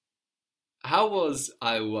How was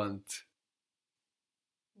I want?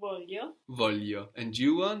 Voglio. Voglio. And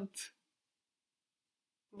you want?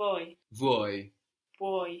 Vuoi. Vuoi.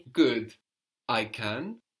 Puoi. Good. I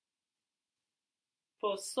can?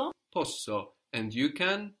 Posso. Posso. And you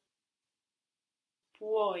can?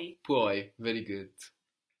 Puoi. Puoi. Very good.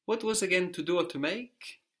 What was again to do or to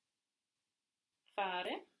make?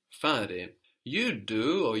 Fare. Fare. You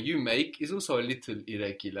do or you make is also a little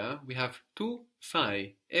irregular. We have tu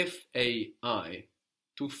fai. F-A-I.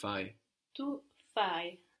 Tu fai. Tu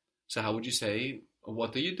fai. So how would you say,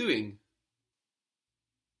 what are you doing?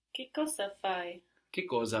 Che cosa fai? Che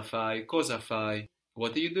cosa fai? Cosa fai?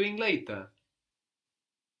 What are you doing later?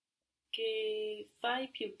 Che fai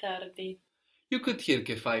più tardi? You could hear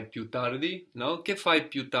che fai più tardi, no? Che fai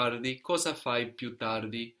più tardi? Cosa fai più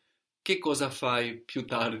tardi? Che cosa fai più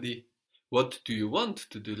tardi? What do you want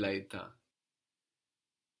to do later?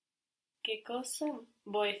 Che cosa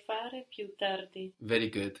vuoi fare più tardi? Very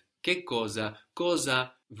good. Che cosa?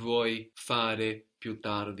 Cosa vuoi fare più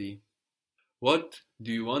tardi? What do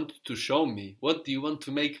you want to show me? What do you want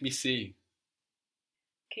to make me see?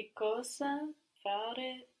 Che cosa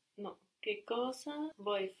fare? No. Che cosa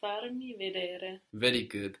vuoi farmi vedere? Very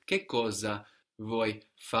good. Che cosa vuoi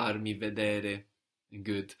farmi vedere?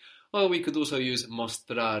 Good. Or we could also use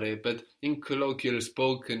mostrare, but in colloquial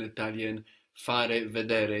spoken Italian, fare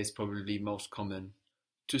vedere is probably most common.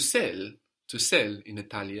 To sell in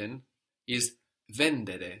Italian is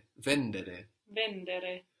vendere, vendere.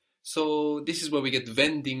 Vendere. So this is where we get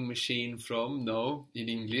vending machine from. No, in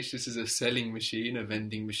English, this is a selling machine, a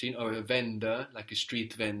vending machine, or a vendor, like a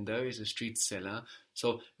street vendor is a street seller.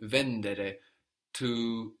 So vendere,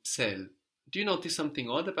 to sell. Do you notice something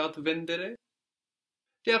odd about vendere?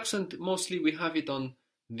 The accent, mostly we have it on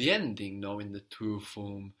the ending, no, in the to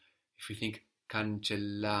form. If we think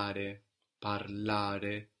cancellare,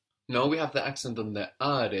 parlare. No, we have the accent on the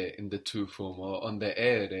are in the to form, or on the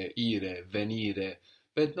ere, ire, venire.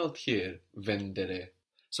 But not here, vendere.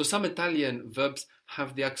 So some Italian verbs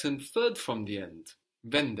have the accent third from the end,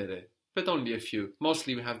 vendere, but only a few.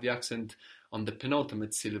 Mostly we have the accent on the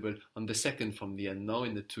penultimate syllable, on the second from the end, no,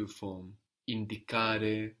 in the to form.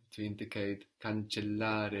 Indicare, to indicate,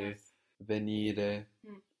 cancellare, venire.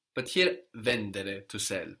 But here, vendere, to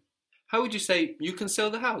sell. How would you say, you can sell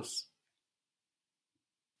the house?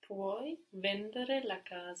 Puoi vendere la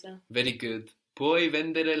casa. Very good. Puoi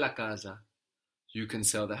vendere la casa. You can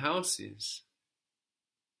sell the houses.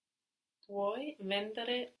 Puoi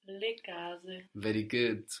vendere le case. Very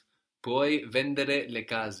good. Puoi vendere le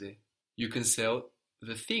case. You can sell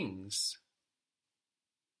the things.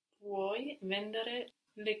 Puoi vendere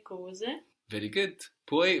le cose. Very good.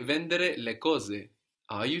 Puoi vendere le cose.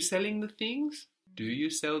 Are you selling the things? Do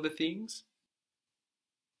you sell the things?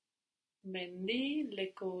 Vendi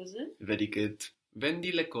le cose. Very good.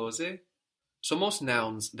 Vendi le cose. So most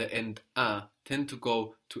nouns that end a tend to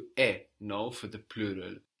go to e, no, for the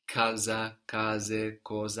plural. Casa, case,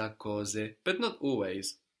 cosa, cose, but not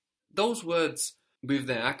always. Those words with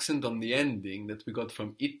their accent on the ending that we got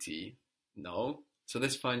from iti, no. So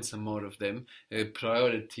let's find some more of them.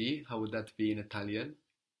 Priority, how would that be in Italian?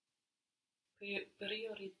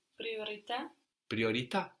 Priorità.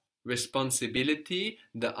 Priorità. Responsibility,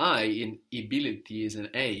 the I in ability is an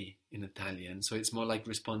A in Italian, so it's more like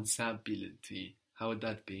responsibility. How would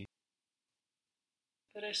that be?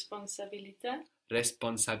 Responsabilità.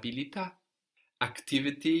 Responsabilità.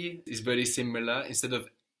 Activity is very similar. Instead of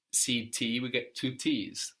CT, we get two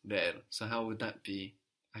T's there. So how would that be?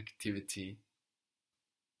 Activity.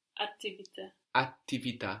 Attività.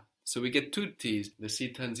 Attività. So we get two T's. The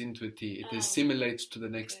C turns into a T. It assimilates to the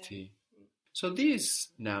next T. So these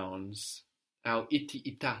nouns, our iti,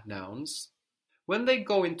 ita nouns, when they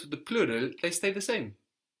go into the plural, they stay the same.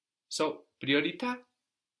 So priorità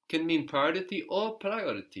can mean priority or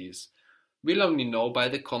priorities. We'll only know by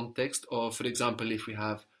the context, or for example, if we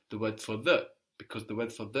have the word for the, because the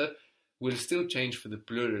word for the will still change for the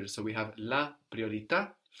plural. So we have la priorità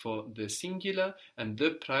for the singular, and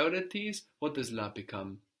the priorities, what does la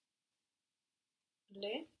become?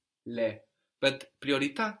 Le. Le. But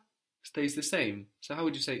priorità stays the same. So how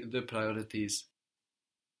would you say the priorities?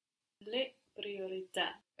 Le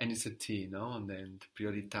priorità. And it's a T, no, on the end.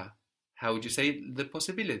 Priorità. How would you say the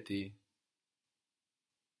possibility?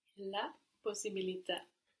 La possibilità.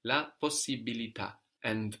 La possibilità.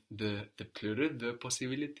 And the plural, the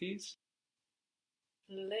possibilities?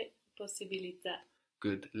 Le possibilità.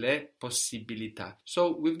 Good. Le possibilità.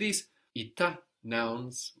 So with these ita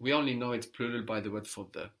nouns, we only know it's plural by the word for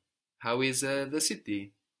the. How is the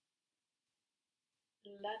city?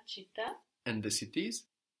 La città. And the cities?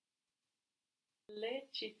 Le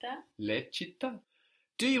città. Le città.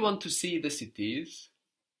 Do you want to see the cities?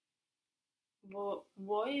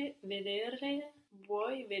 Vuoi vedere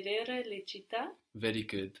le città? Very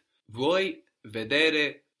good. Vuoi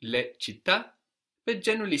vedere le città? But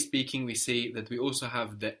generally speaking, we see that we also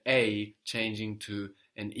have the A changing to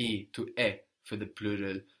an E, to E for the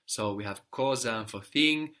plural. So we have cosa for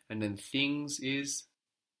thing, and then things is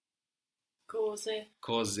Cose.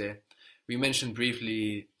 cose. We mentioned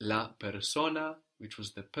briefly la persona, which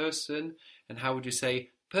was the person. And how would you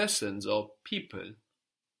say persons or people?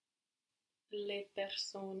 Le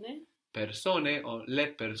persone. Persone or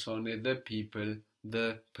le persone, the people,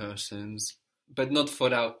 the persons. But not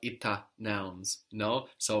for our ita nouns, no?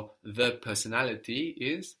 So the personality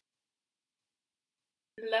is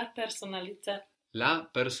La personalità. la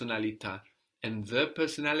personalità. And the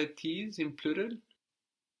personalities in plural?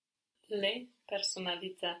 Le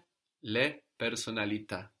personalità. Le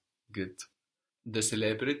personalità. Good. The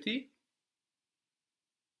celebrity?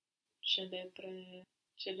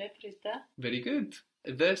 Celebrità. Very good.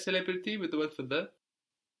 The celebrity with the word for the?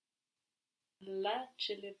 La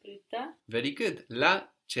celebrità. Very good. La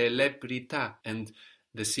celebrità. And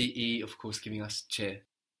the CE, of course, giving us ce.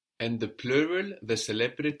 And the plural, the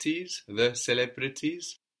celebrities, the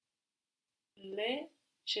celebrities? Le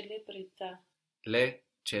celebrità. Le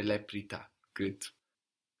celebrità. Good.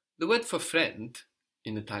 The word for friend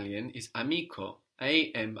in Italian is amico.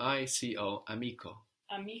 A-M-I-C-O, amico.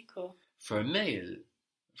 Amico. For a male,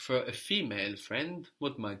 for a female friend,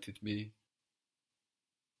 what might it be?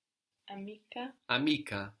 Amica.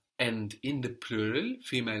 Amica. And in the plural,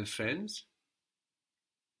 female friends?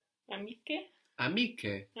 Amiche.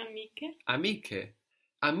 Amiche. Amiche. Amiche.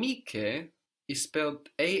 Amiche is spelled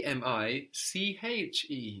A-M-I-C-H-E.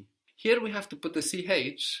 Here we have to put the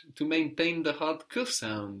CH to maintain the hard K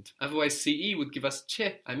sound. Otherwise CE would give us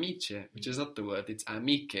che, amiche, which is not the word, it's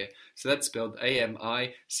amiche. So that's spelled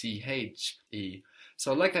A-M-I-C-H-E.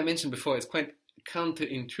 So like I mentioned before, it's quite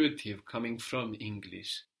counterintuitive coming from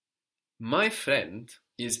English. My friend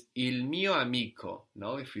is il mio amico.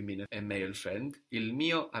 No, if we mean a male friend, il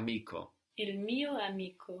mio amico. Il mio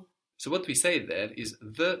amico. So what we say there is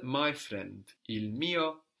the my friend, il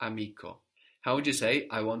mio amico. How would you say,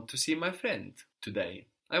 I want to see my friend today?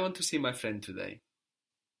 I want to see my friend today.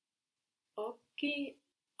 Occhi.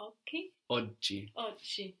 Oggi. Oggi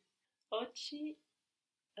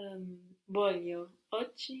voglio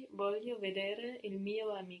vedere il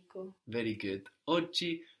mio amico. Very good.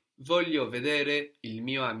 Oggi voglio vedere il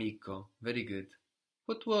mio amico. Very good.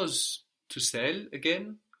 What was to sell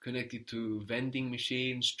again? Connected to vending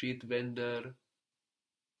machine, street vendor?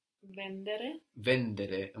 Vendere.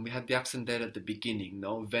 Vendere. And we had the accent there at the beginning,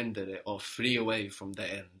 no? Vendere, or free away from the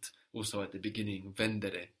end. Also at the beginning,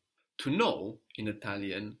 vendere. To know, in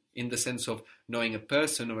Italian, in the sense of knowing a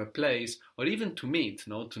person or a place, or even to meet,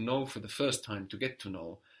 no? To know for the first time, to get to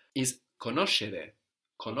know, is conoscere.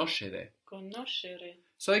 Conoscere. Conoscere.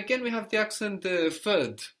 So again, we have the accent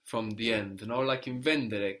third from the end, no? Like in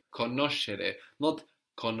vendere, conoscere, not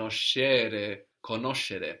conoscere,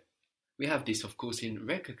 conoscere. We have this, of course, in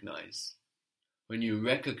recognize. When you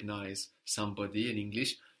recognize somebody in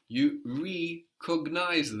English, you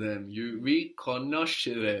recognize them, you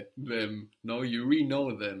riconoscere them, no, you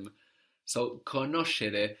re-know them. So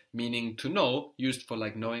conoscere, meaning to know, used for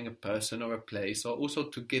like knowing a person or a place, or also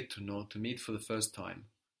to get to know, to meet for the first time.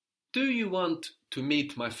 Do you want to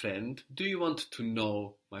meet my friend? Do you want to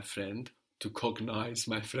know my friend? To cognize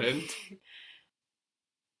my friend?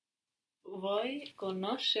 Vuoi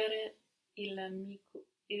conoscere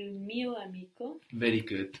il mio amico? Very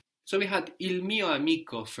good. So we had il mio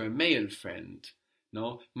amico for male friend.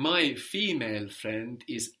 No, my female friend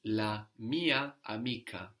is la mia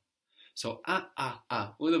amica. So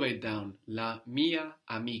all the way down. La mia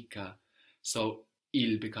amica. So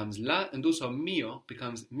il becomes la, and also mio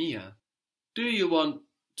becomes mia. Do you want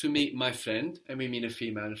to meet my friend? And we mean a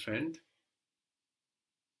female friend.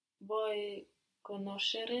 Vuoi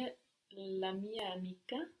conoscere la mia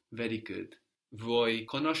amica? Very good. Vuoi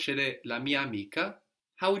conoscere la mia amica?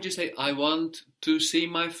 How would you say, I want to see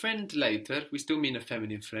my friend later? We still mean a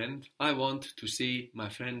feminine friend. I want to see my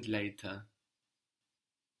friend later.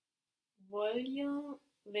 Voglio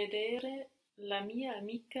vedere la mia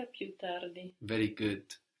amica più tardi. Very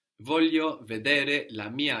good. Voglio vedere la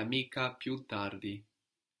mia amica più tardi.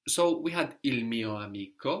 So we had il mio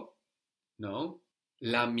amico, no?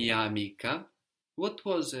 La mia amica. What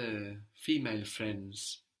was female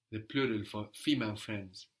friends? The plural for female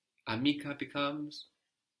friends. Amica becomes?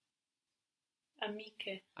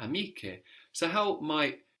 Amiche. Amiche. So how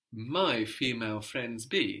might my female friends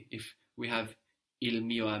be if we have il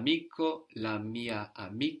mio amico, la mia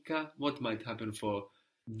amica. What might happen for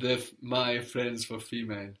my friends for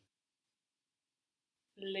female?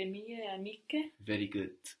 Le mie amiche. Very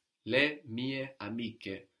good. Le mie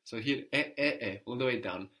amiche. So here, all the way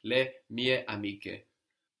down. Le mie amiche.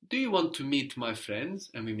 Do you want to meet my friends?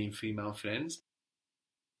 And we mean female friends.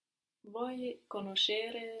 Vuoi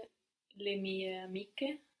conoscere le mie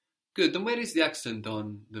amiche? Good. And where is the accent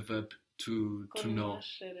on the verb to know?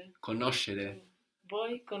 Conoscere. Conoscere.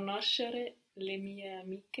 Vuoi conoscere le mie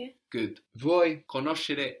amiche? Good. Vuoi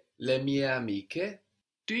conoscere le mie amiche?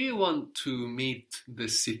 Do you want to meet the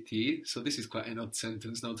city? So this is quite an odd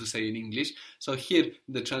sentence now to say in English. So here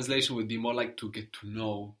the translation would be more like to get to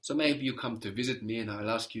know. So maybe you come to visit me and I'll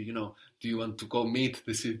ask you, do you want to go meet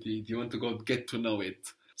the city? Do you want to go get to know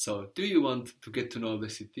it? So do you want to get to know the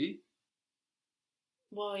city?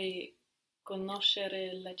 Vuoi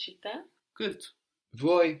conoscere la città? Good.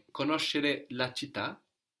 Vuoi conoscere la città?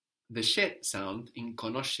 The she sound in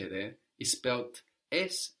conoscere is spelled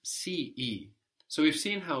S-C-E. So we've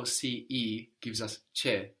seen how C-E gives us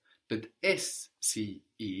che, but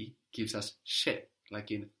S-C-E gives us she,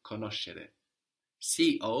 like in conoscere.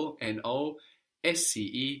 C-O-N-O-S-C-E-R-E.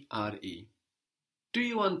 Do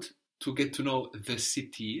you want to get to know the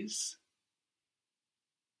cities?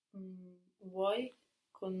 Vuoi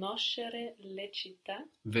conoscere le città?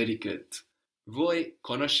 Very good. Vuoi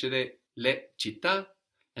conoscere le città?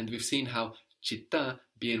 And we've seen how città,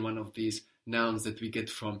 being one of these nouns that we get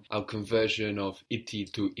from our conversion of iti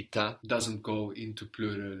to ita, doesn't go into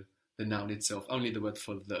plural, the noun itself, only the word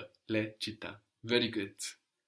for the, le città. Very good.